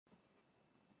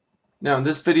Now in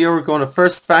this video we're going to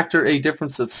first factor a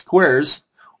difference of squares,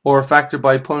 or factor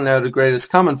by pulling out a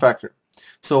greatest common factor.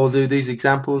 So we'll do these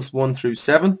examples 1 through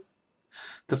 7.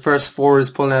 The first 4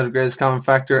 is pulling out a greatest common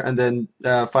factor, and then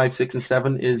 5, 6, and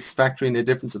 7 is factoring a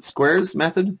difference of squares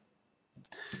method.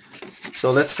 So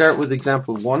let's start with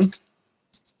example 1.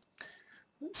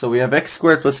 So we have x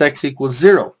squared plus x equals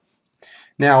 0.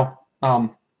 Now,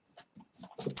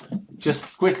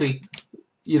 just quickly,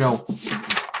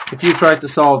 if you tried to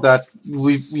solve that,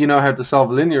 you know how to solve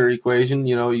a linear equation.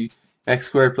 X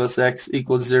squared plus x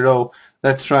equals 0.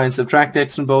 Let's try and subtract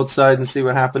x from both sides and see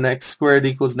what happened. X squared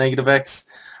equals negative x.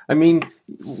 I mean,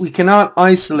 we cannot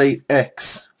isolate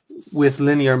x with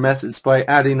linear methods by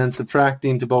adding and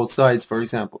subtracting to both sides, for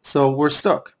example. So we're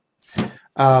stuck.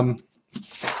 Again,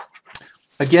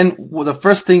 the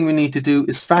first thing we need to do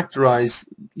is factorize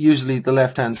usually the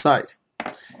left-hand side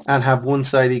and have one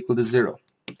side equal to 0.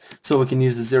 So we can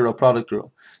use the zero product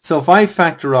rule. So if I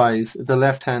factorize the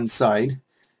left-hand side,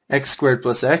 x squared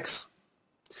plus x,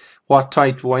 what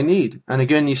type do I need? And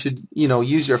again, you should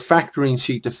use your factoring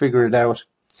sheet to figure it out.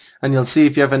 And you'll see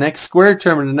if you have an x squared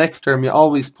term in the next term, you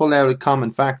always pull out a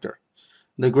common factor.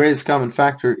 The greatest common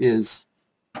factor is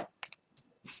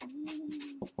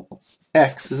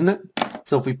x, isn't it?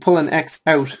 So if we pull an x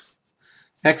out,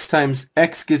 x times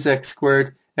x gives x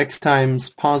squared, x times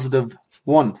positive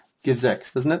 1 gives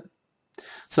x, doesn't it?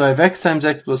 So I have x times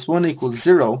x plus 1 equals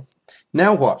 0.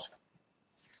 Now what?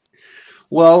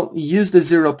 Well, use the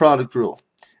zero product rule.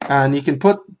 And you can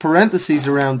put parentheses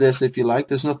around this if you like.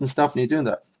 There's nothing stopping you doing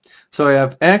that. So I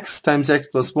have x times x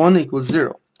plus 1 equals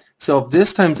 0. So if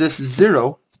this times this is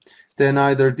 0, then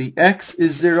either the x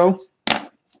is 0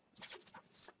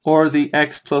 or the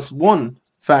x plus 1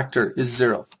 factor is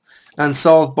 0. And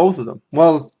solve both of them.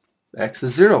 Well, x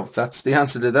is 0. That's the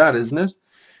answer to that, isn't it?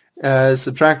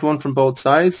 Subtract 1 from both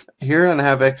sides here, and I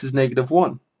have x is negative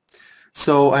 1.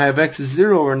 So I have x is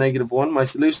 0 over negative 1. My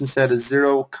solution set is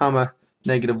 0 comma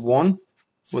negative 1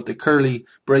 with the curly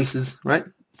braces, right?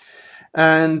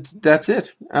 And that's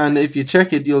it. And if you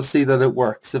check it, you'll see that it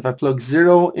works. If I plug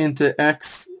 0 into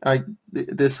x,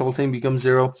 this whole thing becomes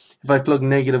 0. If I plug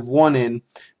negative 1 in,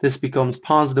 this becomes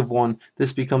positive 1.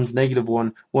 This becomes negative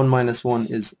 1. 1 minus 1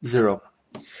 is 0.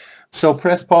 So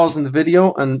press pause in the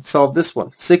video and solve this one.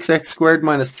 6x squared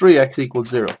minus 3x equals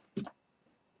 0.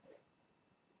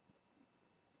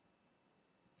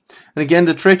 And again,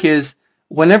 the trick is,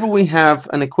 whenever we have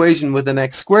an equation with an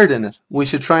x squared in it, we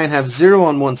should try and have 0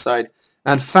 on one side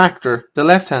and factor the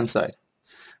left-hand side.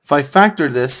 If I factor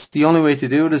this, the only way to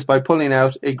do it is by pulling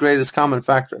out a greatest common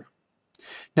factor.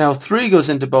 Now 3 goes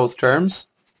into both terms.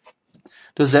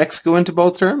 Does x go into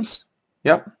both terms?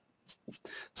 Yep.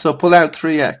 So pull out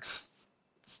 3x.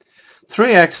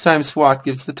 3x times what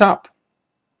gives the top?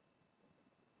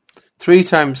 3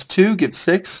 times 2 gives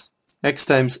 6. X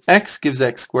times x gives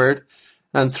x squared.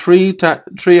 And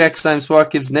 3x times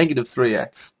what gives negative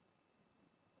 3x?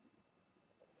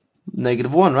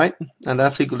 Negative 1, right? And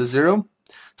that's equal to 0.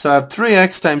 So I have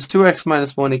 3x times 2x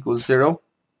minus 1 equals 0.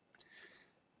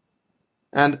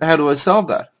 And how do I solve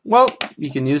that? Well, you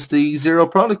can use the zero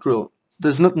product rule.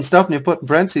 There's nothing stopping you putting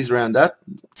parentheses around that.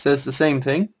 It says the same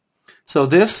thing. So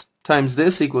this times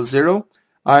this equals 0.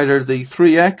 Either the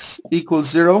 3x equals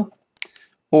 0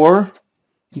 or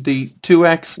the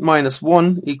 2x minus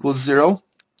 1 equals 0.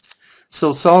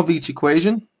 So solve each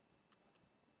equation.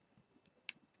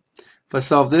 If I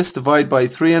solve this, divide by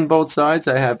 3 on both sides,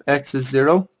 I have x is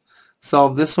 0.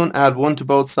 Solve this one, add 1 to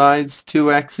both sides,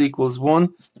 2x equals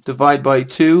 1. Divide by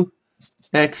 2,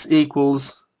 x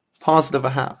equals positive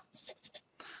a half.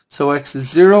 So x is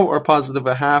 0 or positive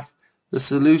a half. The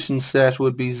solution set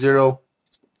would be 0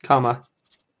 comma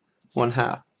 1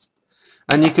 half.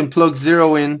 And you can plug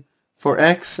 0 in for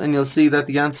x and you'll see that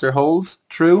the answer holds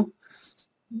true.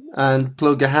 And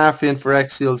plug a half in for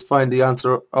x, you'll find the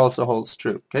answer also holds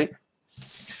true. Okay.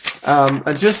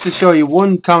 And just to show you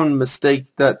one common mistake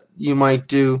that you might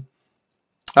do,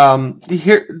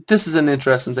 here, this is an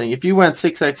interesting thing. If you went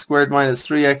 6x squared minus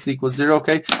 3x equals 0,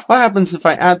 okay, what happens if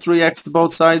I add 3x to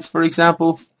both sides, for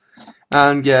example,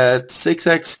 and get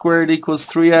 6x squared equals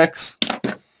 3x,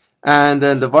 and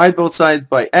then divide both sides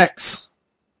by x?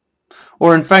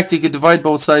 Or in fact, you could divide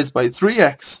both sides by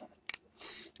 3x.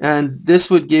 And this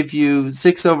would give you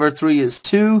 6 over 3 is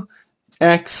 2,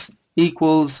 x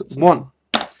equals 1.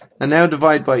 And now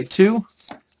divide by 2,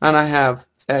 and I have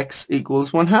x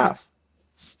equals 1 half.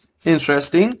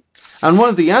 Interesting. And one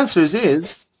of the answers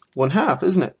is 1 half,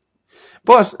 isn't it?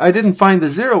 But I didn't find the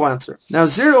 0 answer. Now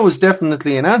 0 is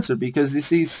definitely an answer because you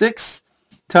see 6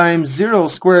 times 0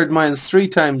 squared minus 3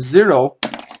 times 0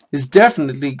 is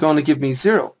definitely going to give me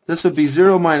 0. This would be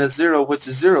 0 minus 0, which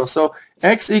is 0. So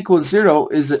x equals 0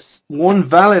 is one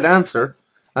valid answer,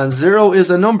 and 0 is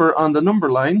a number on the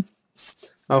number line.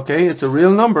 Okay, it's a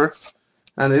real number,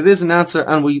 and it is an answer,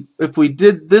 and if we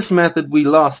did this method, we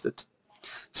lost it.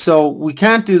 So we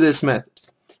can't do this method.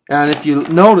 And if you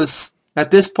notice,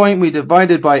 at this point we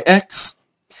divided by x,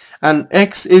 and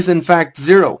x is in fact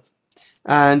 0.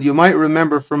 And you might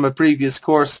remember from a previous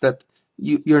course that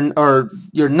you're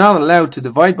not allowed to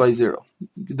divide by 0.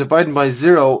 Dividing by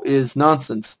 0 is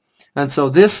nonsense. And so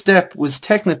this step was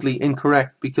technically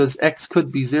incorrect because x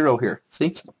could be 0 here.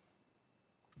 See?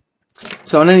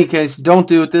 So in any case, don't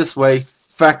do it this way.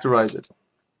 Factorize it.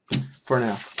 For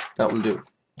now, that will do.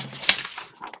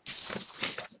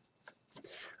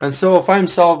 And so if I'm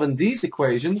solving these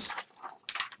equations,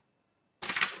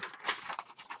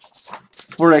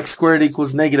 4x squared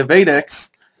equals negative 8x,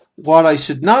 what I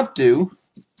should not do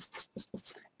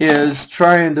is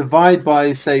try and divide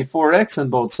by, say, 4x on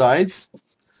both sides,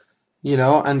 you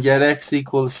know, and get x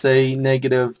equals, say,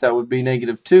 negative, that would be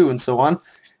negative 2, and so on.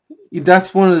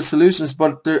 That's one of the solutions,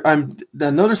 but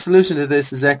another solution to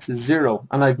this is x is 0,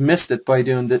 and I've missed it by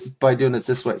doing it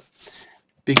this way,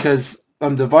 because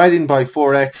I'm dividing by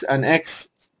 4x, and x,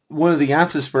 one of the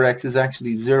answers for x is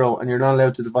actually 0, and you're not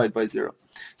allowed to divide by 0.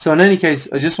 So in any case,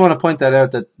 I just want to point that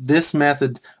out, that this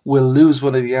method will lose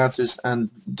one of the answers,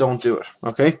 and don't do it,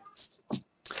 okay?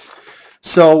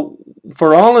 So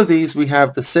for all of these, we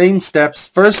have the same steps.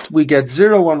 First, we get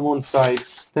 0 on one side,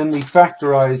 then we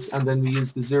factorize, and then we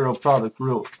use the 0 product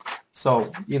rule.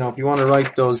 So, you know, if you want to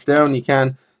write those down, you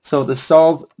can. So to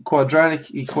solve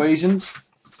quadratic equations,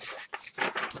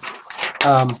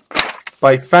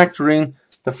 by factoring,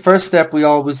 the first step we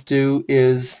always do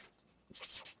is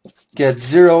get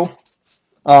 0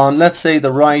 on, let's say,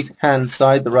 the right hand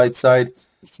side, the right side.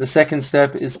 The second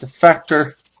step is to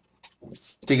factor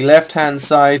the left hand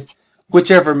side,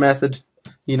 whichever method.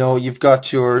 You know, you've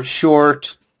got your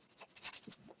short,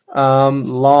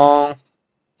 long,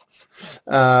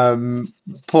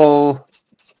 pull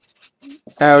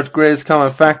out greatest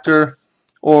common factor,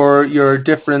 or your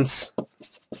difference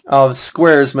of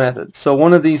squares method. So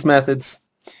one of these methods.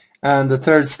 And the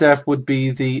third step would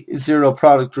be the 0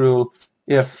 product rule.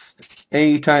 If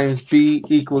a times b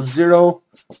equals 0,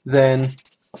 then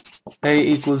a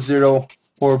equals 0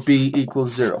 or b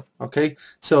equals 0. Okay,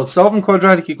 so solving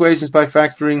quadratic equations by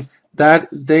factoring,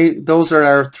 those are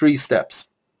our 3 steps.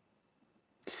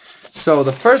 So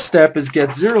the first step is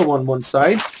get 0 on one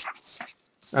side,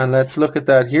 and let's look at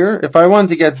that here. If I wanted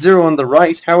to get 0 on the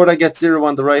right, how would I get 0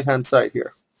 on the right hand side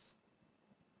here?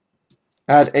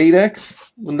 Add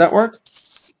 8x, wouldn't that work?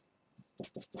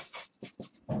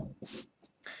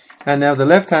 And now the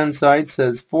left hand side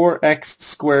says 4x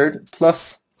squared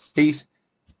plus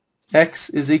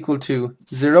 8x is equal to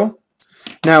 0.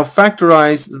 Now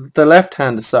factorize the left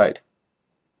hand side.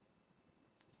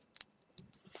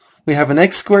 We have an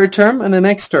x squared term and an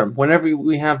x term. Whenever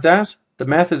we have that, the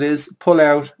method is pull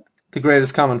out the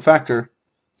greatest common factor.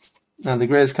 And the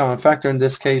greatest common factor in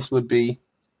this case would be,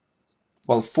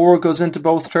 well, 4 goes into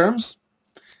both terms,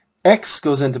 x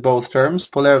goes into both terms,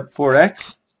 pull out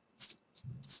 4x.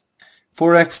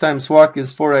 4x times what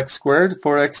gives 4x squared?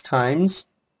 4x times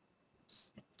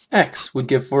x would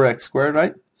give 4x squared,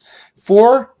 right?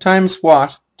 4 times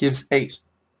what gives 8?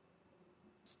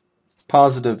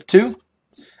 Positive 2.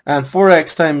 And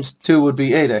 4x times 2 would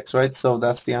be 8x, right? So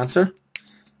that's the answer.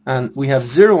 And we have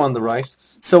 0 on the right.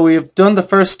 So we have done the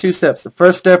first 2 steps. The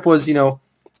first step was, you know,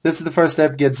 this is the first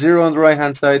step, get 0 on the right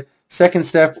hand side. Second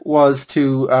step was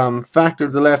to factor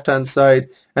the left hand side.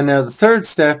 And now the third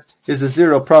step is the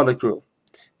 0 product rule.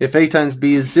 If a times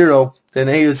b is 0, then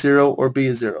a is 0 or b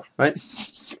is 0, right?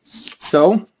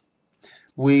 So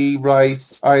we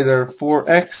write either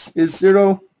 4x is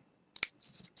 0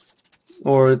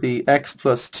 or the x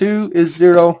plus 2 is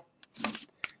 0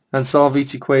 and solve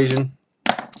each equation.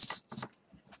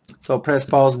 So press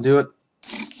pause and do it.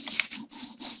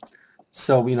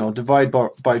 So, you know, divide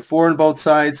by 4 on both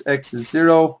sides, x is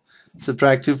 0.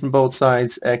 Subtract 2 from both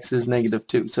sides, x is negative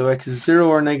 2. So x is 0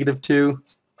 or negative 2.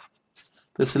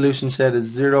 The solution set is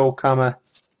 0, comma,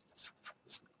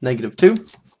 negative 2.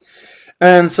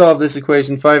 And solve this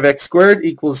equation, 5x squared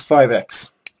equals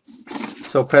 5x.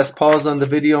 So press pause on the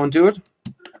video and do it.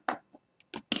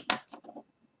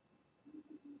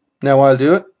 Now I'll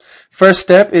do it. First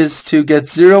step is to get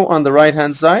 0 on the right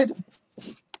hand side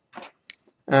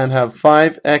and have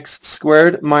 5x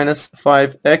squared minus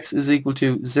 5x is equal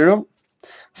to 0.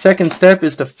 Second step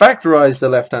is to factorize the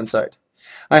left hand side.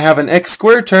 I have an x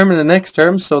squared term and an x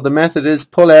term, so the method is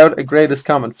pull out a greatest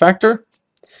common factor.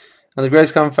 And the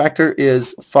greatest common factor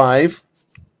is 5x.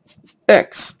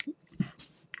 5x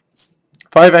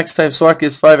times what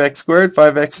gives 5x squared?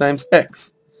 5x times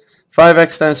x.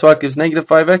 5x times what gives negative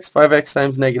 5x? 5x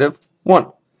times negative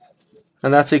 1.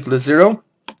 And that's equal to 0.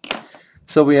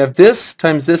 So we have this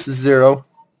times this is 0.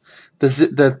 So this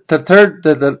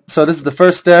is the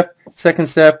first step, second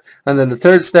step, and then the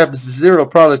third step is the zero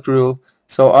product rule.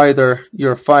 So either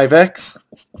your 5x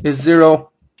is 0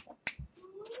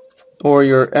 or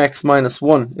your x minus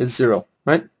 1 is 0,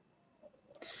 right?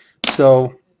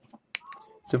 So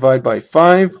divide by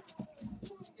 5,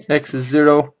 x is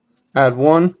 0, add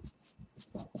 1,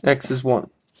 x is 1.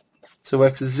 So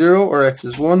x is 0 or x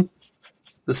is 1.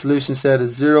 The solution set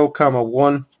is 0, comma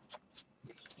 1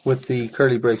 with the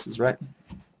curly braces, right?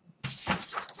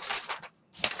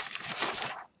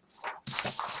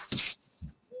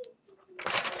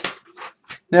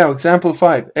 Now, example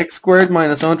 5, x squared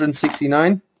minus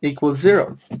 169 equals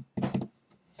 0.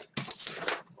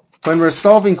 When we're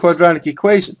solving quadratic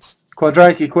equations,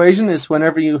 quadratic equation is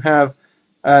whenever you have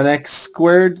an x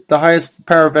squared, the highest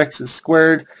power of x is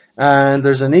squared, and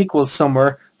there's an equal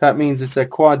somewhere. That means it's a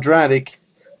quadratic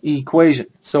equation.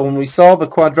 So when we solve a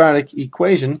quadratic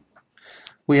equation,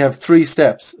 we have 3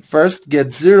 steps. First,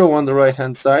 get 0 on the right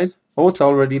hand side. Oh, it's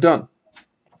already done.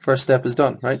 First step is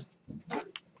done, right?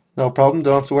 No problem,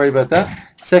 don't have to worry about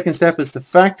that. Second step is to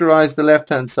factorize the left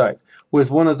hand side with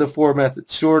one of the 4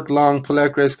 methods: short, long, pull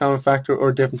out greatest common factor,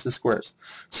 or difference of squares.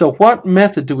 So what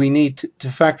method do we need to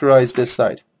factorize this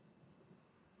side?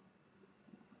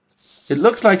 It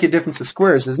looks like a difference of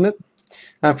squares, isn't it?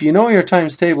 Now if you know your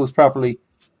times tables properly,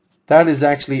 that is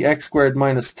actually x squared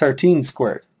minus 13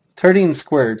 squared. 13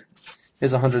 squared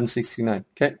is 169,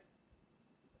 okay?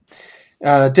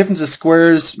 Difference of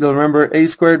squares, you'll remember a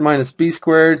squared minus b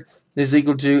squared is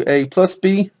equal to a plus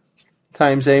b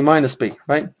times a minus b,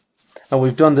 right? And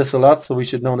we've done this a lot, so we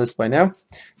should know this by now.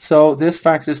 So this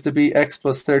factors to be x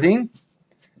plus 13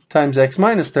 times x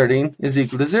minus 13 is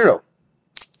equal to 0.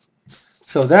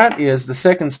 So that is the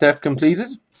second step completed.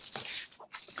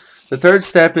 The third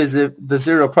step is if the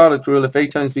zero product rule. If a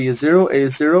times b is 0, a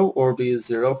is 0, or b is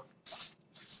 0.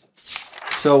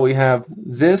 So we have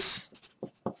this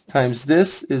times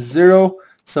this is 0.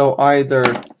 So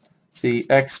either the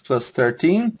x plus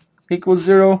 13 equals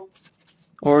 0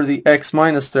 or the x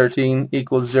minus 13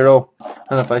 equals 0.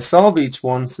 And if I solve each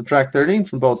one, subtract 13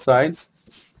 from both sides,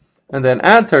 and then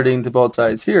add 13 to both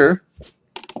sides here,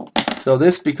 so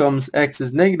this becomes x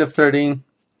is negative 13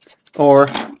 or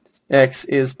x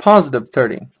is positive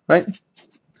 13, right?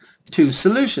 2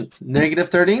 solutions, negative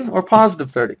 13 or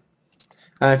positive 13.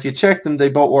 And if you check them, they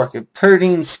both work. If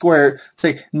 13 squared,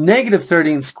 say negative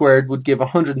 13 squared would give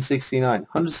 169.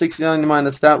 169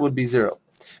 minus that would be 0.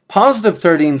 Positive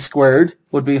 13 squared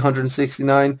would be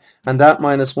 169, and that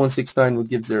minus 169 would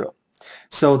give 0.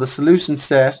 So the solution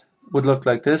set would look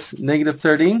like this: negative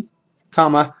 13,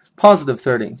 comma, positive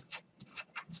 13.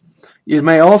 It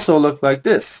may also look like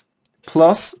this: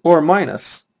 plus or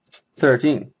minus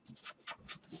 13,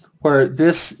 where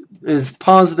this is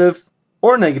positive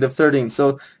or negative 13.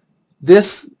 So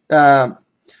this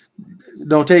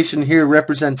notation here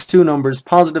represents 2 numbers,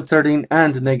 positive 13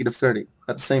 and negative 13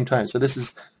 at the same time. So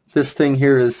this thing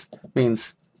here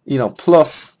means, you know,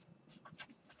 plus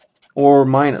or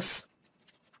minus.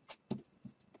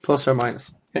 Plus or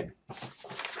minus. Okay.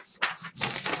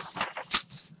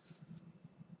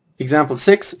 Example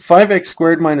 6, 5x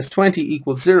squared minus 20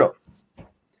 equals 0.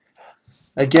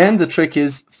 Again, the trick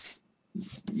is,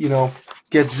 you know,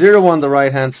 get 0 on the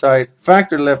right hand side,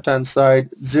 factor the left hand side,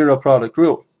 zero product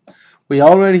rule. We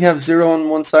already have 0 on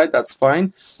one side, that's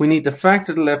fine. We need to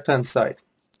factor the left hand side.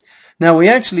 Now we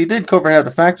actually did cover how to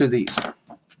factor these.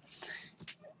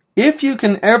 If you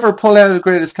can ever pull out a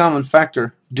greatest common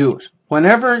factor, do it.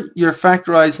 Whenever you're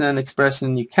factorizing an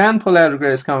expression, you can pull out a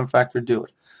greatest common factor, do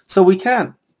it. So we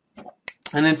can.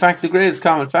 And in fact, the greatest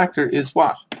common factor is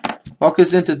what? What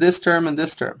goes into this term and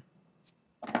this term?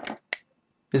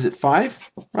 Is it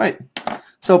 5? Right.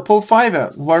 So pull 5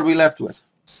 out. What are we left with?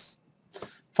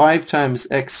 5 times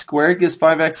x squared gives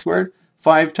 5x squared.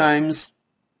 5 times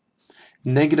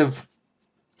negative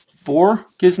 4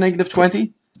 gives negative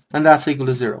 20. And that's equal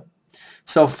to 0.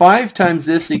 So 5 times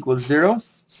this equals 0.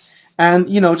 And,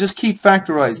 you know, just keep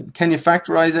factorizing. Can you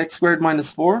factorize x squared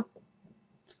minus 4?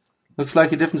 Looks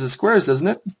like a difference of squares, doesn't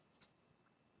it?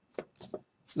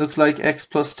 Looks like x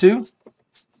plus 2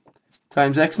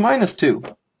 times x minus 2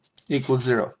 equals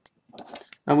 0.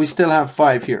 And we still have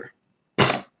 5 here.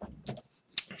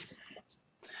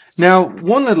 Now,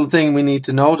 one little thing we need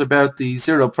to note about the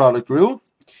zero product rule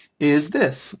is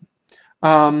this.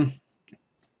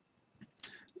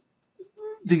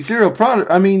 the zero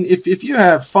product, I mean, if you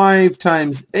have 5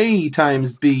 times A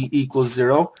times B equals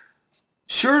 0,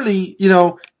 surely, you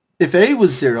know, if A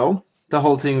was 0, the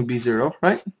whole thing would be 0,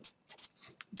 right?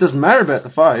 It doesn't matter about the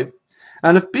 5.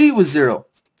 And if B was 0,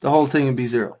 the whole thing would be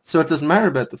 0. So it doesn't matter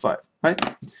about the 5,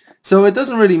 right? So it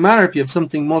doesn't really matter if you have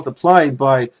something multiplied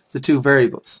by the two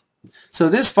variables. So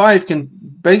this 5 can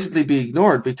basically be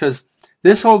ignored because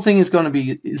this whole thing is going to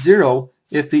be 0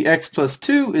 if the x plus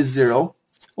 2 is 0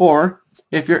 or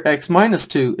if your x minus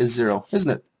 2 is 0,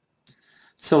 isn't it?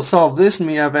 So solve this and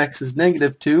we have x is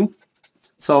negative 2.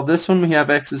 Solve this one, we have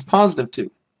x is positive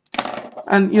 2.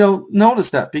 And, you know, notice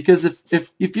that because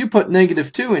if you put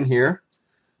negative 2 in here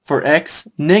for x,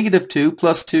 negative 2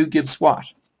 plus 2 gives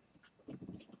what?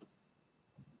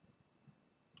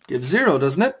 Gives 0,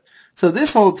 doesn't it? So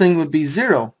this whole thing would be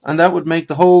 0, and that would make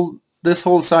this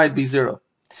whole side be 0.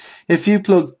 If you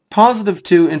plug positive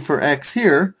 2 in for x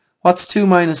here, what's 2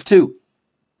 minus 2?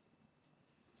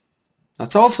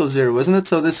 That's also 0, isn't it?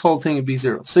 So this whole thing would be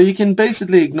 0. So you can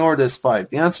basically ignore this 5.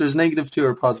 The answer is negative 2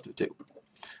 or positive 2.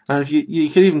 And if you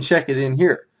could even check it in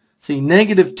here. See,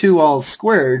 negative 2 all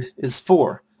squared is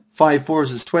 4. 5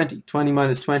 fours is 20. 20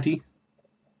 minus 20.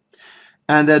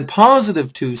 And then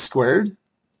positive 2 squared.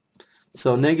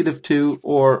 So negative 2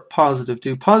 or positive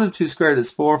 2. Positive 2 squared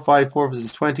is 4. 5 fours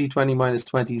is 20. 20 minus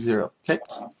 20 is 0. Okay.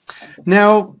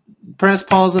 Now press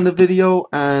pause on the video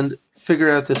and figure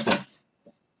out this one.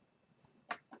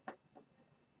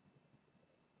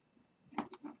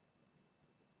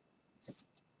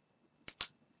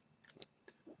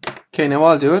 Okay, now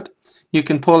I'll do it. You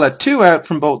can pull a 2 out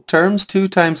from both terms. 2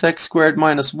 times x squared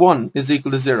minus 1 is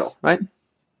equal to 0, right?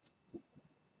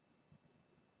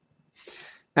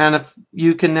 And if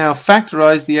you can now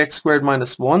factorize the x squared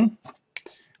minus 1,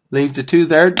 leave the 2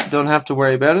 there, don't have to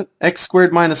worry about it. X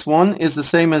squared minus 1 is the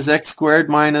same as x squared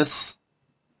minus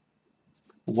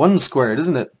 1 squared,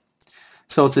 isn't it?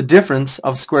 So it's a difference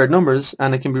of squared numbers,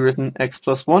 and it can be written x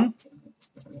plus 1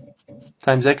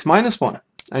 times x minus 1.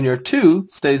 And your 2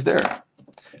 stays there.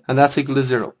 And that's equal to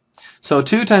 0. So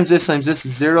 2 times this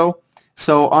is 0.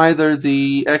 So either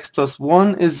the x plus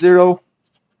 1 is 0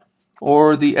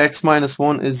 or the x minus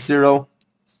 1 is 0.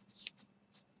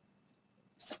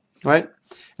 Right?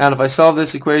 And if I solve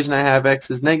this equation, I have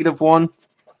x is negative 1.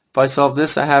 If I solve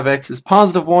this, I have x is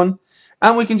positive 1.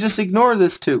 And we can just ignore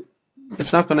this 2.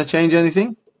 It's not going to change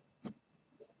anything.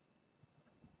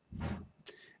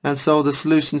 And so the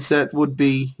solution set would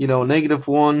be, you know, negative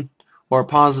 1 or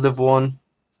positive 1.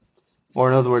 Or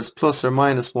in other words, plus or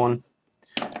minus 1.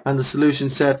 And the solution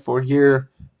set for here,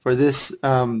 for this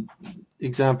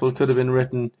example, could have been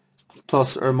written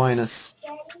plus or minus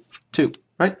 2,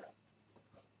 right?